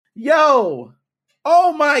Yo,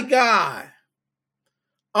 oh my God.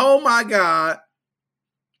 Oh my God.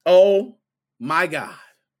 Oh my God.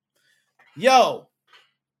 Yo,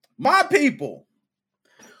 my people,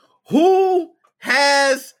 who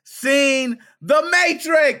has seen The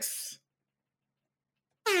Matrix?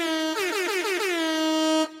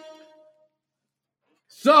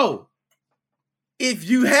 So, if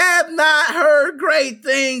you have not heard great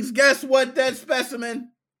things, guess what, that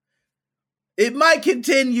specimen? It might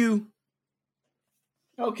continue.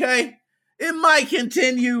 Okay? It might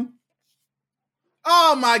continue.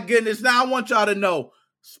 Oh my goodness. Now I want y'all to know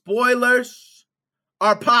spoilers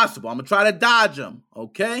are possible. I'm going to try to dodge them.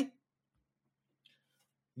 Okay?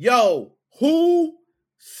 Yo, who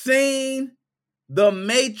seen the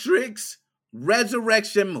Matrix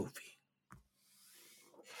Resurrection movie?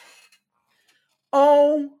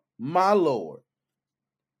 Oh my Lord.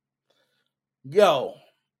 Yo,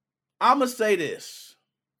 I'm going to say this.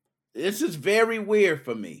 This is very weird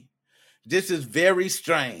for me. This is very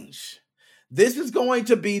strange. This is going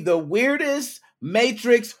to be the weirdest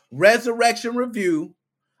Matrix Resurrection review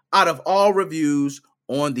out of all reviews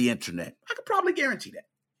on the internet. I could probably guarantee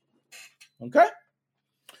that. Okay?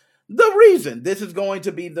 The reason this is going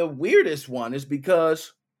to be the weirdest one is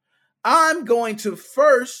because I'm going to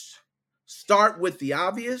first start with the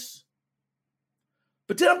obvious,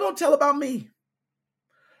 but then I'm going to tell about me.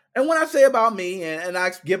 And when I say about me and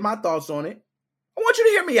I give my thoughts on it, I want you to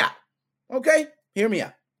hear me out. Okay? Hear me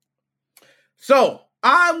out. So,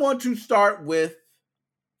 I want to start with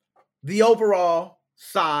the overall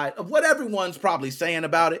side of what everyone's probably saying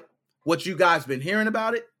about it, what you guys been hearing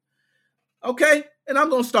about it. Okay? And I'm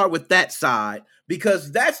going to start with that side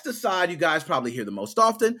because that's the side you guys probably hear the most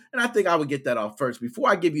often. And I think I would get that off first before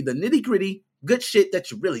I give you the nitty-gritty good shit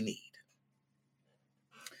that you really need.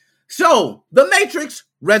 So, The Matrix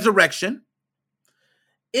Resurrection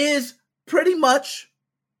is pretty much,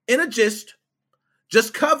 in a gist,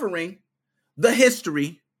 just covering the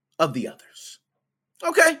history of the others.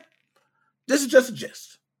 Okay? This is just a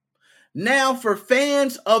gist. Now, for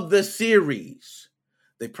fans of the series,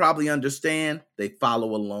 they probably understand, they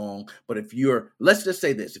follow along. But if you're, let's just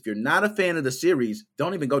say this, if you're not a fan of the series,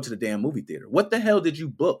 don't even go to the damn movie theater. What the hell did you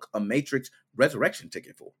book a Matrix Resurrection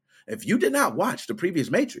ticket for? If you did not watch the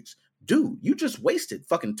previous Matrix, dude, you just wasted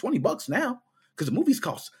fucking $20 now because the movies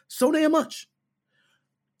cost so damn much.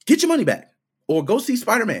 Get your money back or go see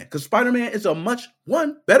Spider-Man because Spider-Man is a much,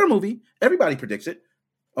 better movie. Everybody predicts it.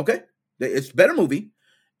 Okay? It's a better movie.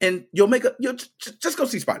 And you'll just go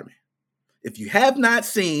see Spider-Man. If you have not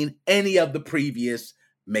seen any of the previous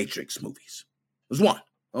Matrix movies. There's one.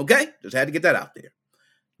 Okay? Just had to get that out there.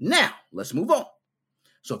 Now, let's move on.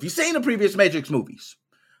 So if you've seen the previous Matrix movies,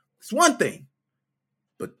 it's one thing.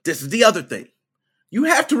 But this is the other thing. You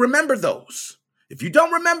have to remember those. If you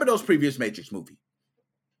don't remember those previous Matrix movies,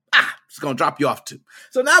 it's going to drop you off too.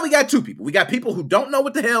 So now we got two people. We got people who don't know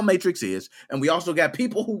what the hell Matrix is, and we also got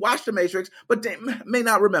people who watch the Matrix, but they may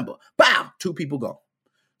not remember. Bow! Two people gone.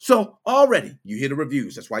 So already, you hear the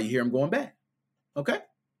reviews. That's why you hear them going bad. Okay?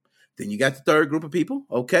 Then you got the third group of people,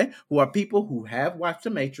 okay, who are people who have watched the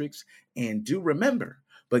Matrix and do remember.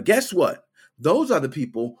 But guess what? Those are the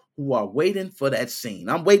people who are waiting for that scene.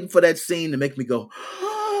 I'm waiting for that scene to make me go,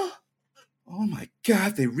 oh my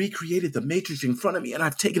God, they recreated the Matrix in front of me and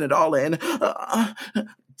I've taken it all in.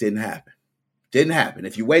 Didn't happen. Didn't happen.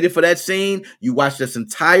 If you waited for that scene, you watched this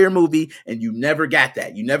entire movie and you never got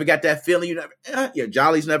that. You never got that feeling. Your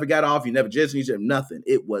jollies never got off. You never just, you said nothing.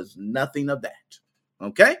 It was nothing of that.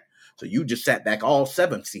 Okay? So you just sat back all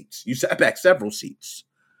 7 seats. You sat back several seats.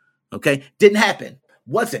 Okay? Didn't happen.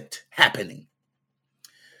 Wasn't happening.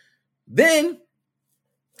 Then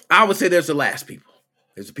I would say there's the last people.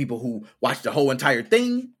 There's the people who watched the whole entire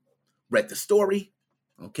thing, read the story,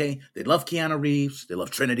 okay? They love Keanu Reeves. They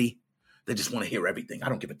love Trinity. They just want to hear everything. I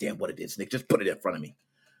don't give a damn what it is, Nick. Just put it in front of me.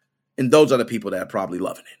 And those are the people that are probably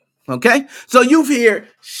loving it, okay? So you've heard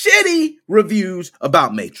shitty reviews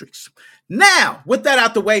about Matrix. Now, with that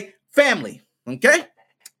out the way, family, okay?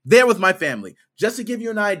 There with my family. Just to give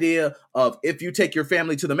you an idea of if you take your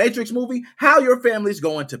family to the Matrix movie, how your family's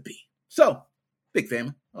going to be. So, big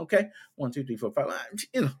family, okay? 1, 2, 3, 4, 5.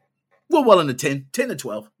 We're well into 10 to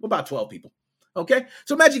 12. We're about 12 people, okay?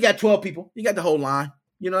 So imagine you got 12 people. You got the whole line.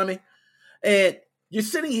 You know what I mean? And you're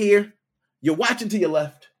sitting here. You're watching to your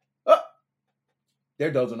left. Oh,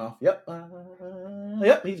 they're dozing off. Yep.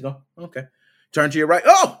 Yep, he's gone. Okay. Turn to your right.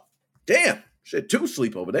 Oh, damn. Shit, 2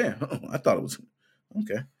 sleep over there. Oh, I thought it was...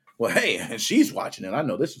 Okay. Well, hey, she's watching it. I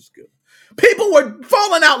know this is good. People were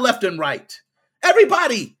falling out left and right.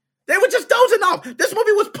 Everybody. They were just dozing off. This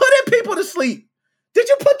movie was putting people to sleep. Did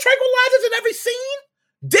you put tranquilizers in every scene?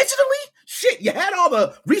 Digitally, shit, you had all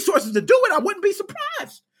the resources to do it. I wouldn't be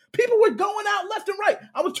surprised. People were going out left and right.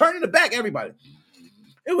 I was turning it back, everybody.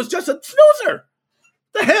 It was just a snoozer.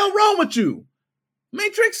 The hell wrong with you?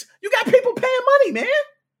 Matrix, you got people paying money, man.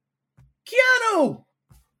 Keanu.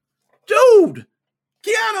 Dude.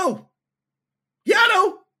 Keanu.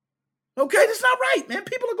 Okay, that's not right, man.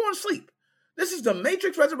 People are going to sleep. This is the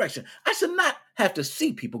Matrix Resurrection. I should not have to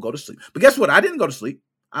see people go to sleep. But guess what? I didn't go to sleep.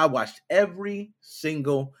 I watched every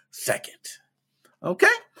single second. Okay?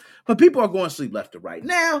 But people are going to sleep left to right.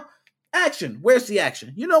 Now, action. Where's the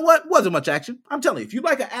action? You know what? Wasn't much action. I'm telling you, if you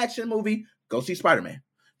like an action movie, go see Spider-Man.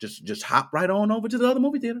 Just hop right on over to the other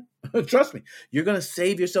movie theater. Trust me, you're going to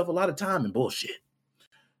save yourself a lot of time and bullshit.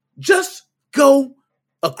 Just go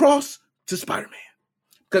across to Spider-Man.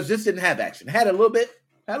 Because this didn't have action. Had a little bit.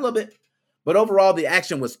 But overall, the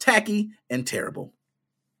action was tacky and terrible.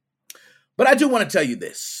 But I do want to tell you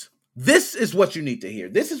this. This is what you need to hear.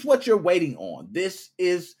 This is what you're waiting on. This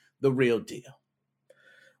is the real deal.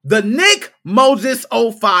 The Nick Moses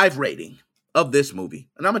 05 rating of this movie.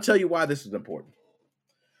 And I'm going to tell you why this is important.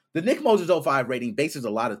 The Nick Moses 05 rating bases a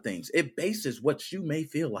lot of things. It bases what you may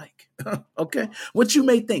feel like, okay? What you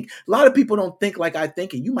may think. A lot of people don't think like I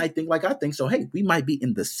think, and you might think like I think. So, hey, we might be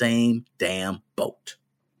in the same damn boat.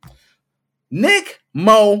 Nick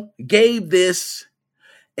Mo gave this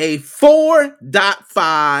a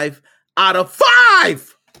 4.5 out of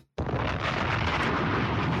 5.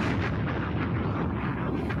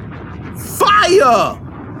 Fire!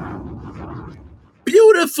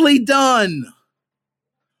 Beautifully done.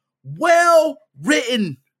 Well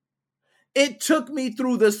written. It took me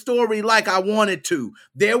through the story like I wanted to.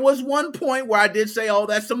 There was one point where I did say, oh,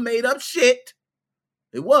 that's some made up shit.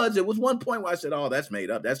 It was one point where I said, oh, that's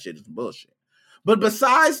made up. That shit is bullshit. But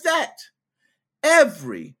besides that,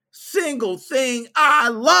 every single thing I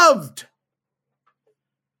loved.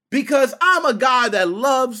 Because I'm a guy that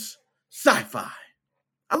loves sci-fi.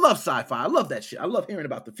 I love sci-fi. I love that shit. I love hearing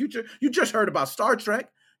about the future. You just heard about Star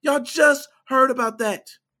Trek. Y'all just heard about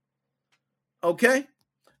that. Okay?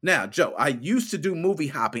 Now, Joe, I used to do movie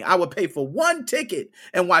hopping. I would pay for one ticket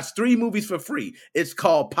and watch 3 movies for free. It's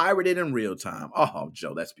called Pirated in Real Time. Oh,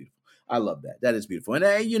 Joe, that's beautiful. I love that. That is beautiful.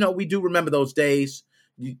 And, we do remember those days.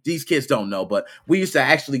 These kids don't know, but we used to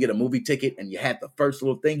actually get a movie ticket and you had the first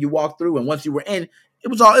little thing you walked through. And once you were in,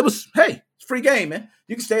 hey, it's free game, man.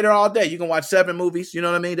 You can stay there all day. You can watch 7 movies. You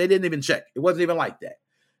know what I mean? They didn't even check. It wasn't even like that.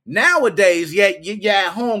 Nowadays, you're at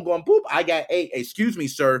home going, boop, I got excuse me,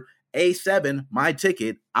 sir, A7, my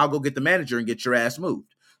ticket. I'll go get the manager and get your ass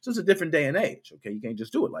moved. So it's a different day and age. Okay. You can't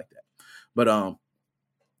just do it like that. But,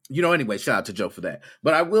 anyway, shout out to Joe for that.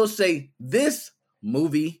 But I will say this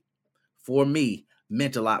movie for me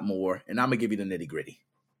meant a lot more. And I'm going to give you the nitty gritty.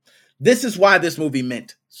 This is why this movie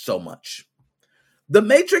meant so much. The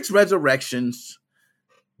Matrix Resurrections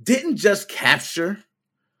didn't just capture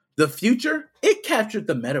the future. It captured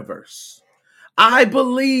the metaverse. I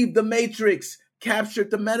believe the Matrix captured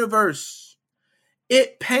the metaverse.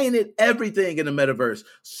 It painted everything in the metaverse.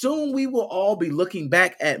 Soon we will all be looking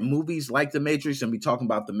back at movies like The Matrix and be talking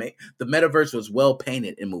about the metaverse was well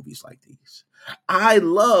painted in movies like these. I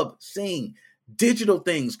love seeing digital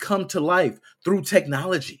things come to life through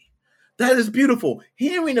technology. That is beautiful.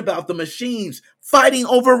 Hearing about the machines fighting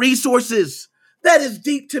over resources. That is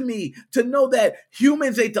deep to me, to know that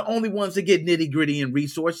humans ain't the only ones that get nitty gritty in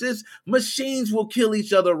resources. Machines will kill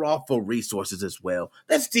each other off for resources as well.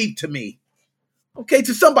 That's deep to me. Okay,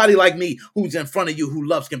 to somebody like me who's in front of you, who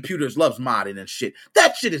loves computers, loves modding and shit.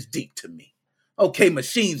 That shit is deep to me. Okay,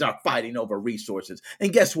 machines are fighting over resources.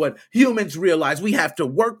 And guess what? Humans realize we have to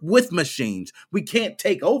work with machines. We can't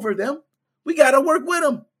take over them. We got to work with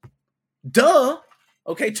them. Duh.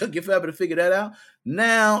 Okay, took you forever to figure that out.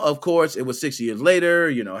 Now, of course, it was 6 years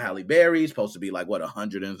later. Halle Berry's supposed to be like,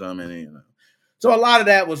 100 and something. So a lot of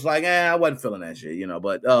that was like, I wasn't feeling that shit,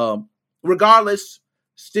 But regardless,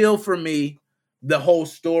 still for me, the whole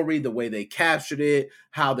story, the way they captured it,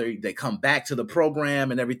 how they come back to the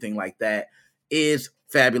program and everything like that is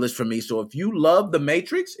fabulous for me. So if you love The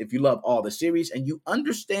Matrix, if you love all the series and you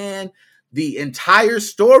understand the entire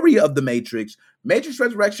story of The Matrix, Matrix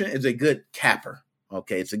Resurrection is a good capper.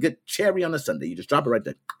 Okay, it's a good cherry on the sundae. You just drop it right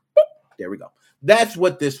there. Boop, there we go. That's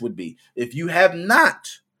what this would be. If you have not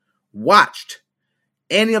watched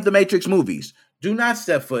any of the Matrix movies, do not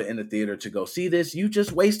step foot in the theater to go see this. You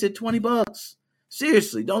just wasted $20.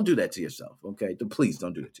 Seriously, don't do that to yourself, okay? Please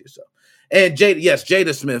don't do that to yourself. And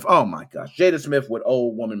Jada Smith. Oh my gosh, Jada Smith with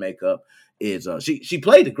old woman makeup is she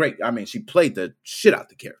played it great. I mean, she played the shit out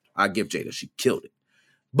the character. I give Jada, she killed it.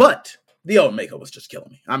 But The old makeup was just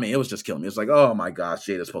killing me. I mean, it was just killing me. It's like, oh my gosh,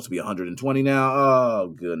 Jada's supposed to be 120 now.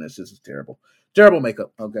 Oh goodness, this is terrible. Terrible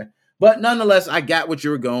makeup. Okay. But nonetheless, I got what you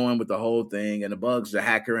were going with the whole thing and the bugs, the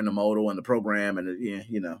hacker and the modal and the program and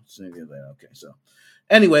okay. So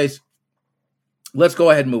anyways, let's go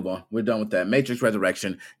ahead and move on. We're done with that. Matrix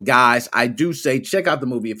Resurrection. Guys, I do say check out the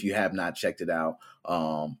movie if you have not checked it out.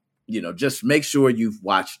 Just make sure you've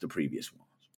watched the previous one.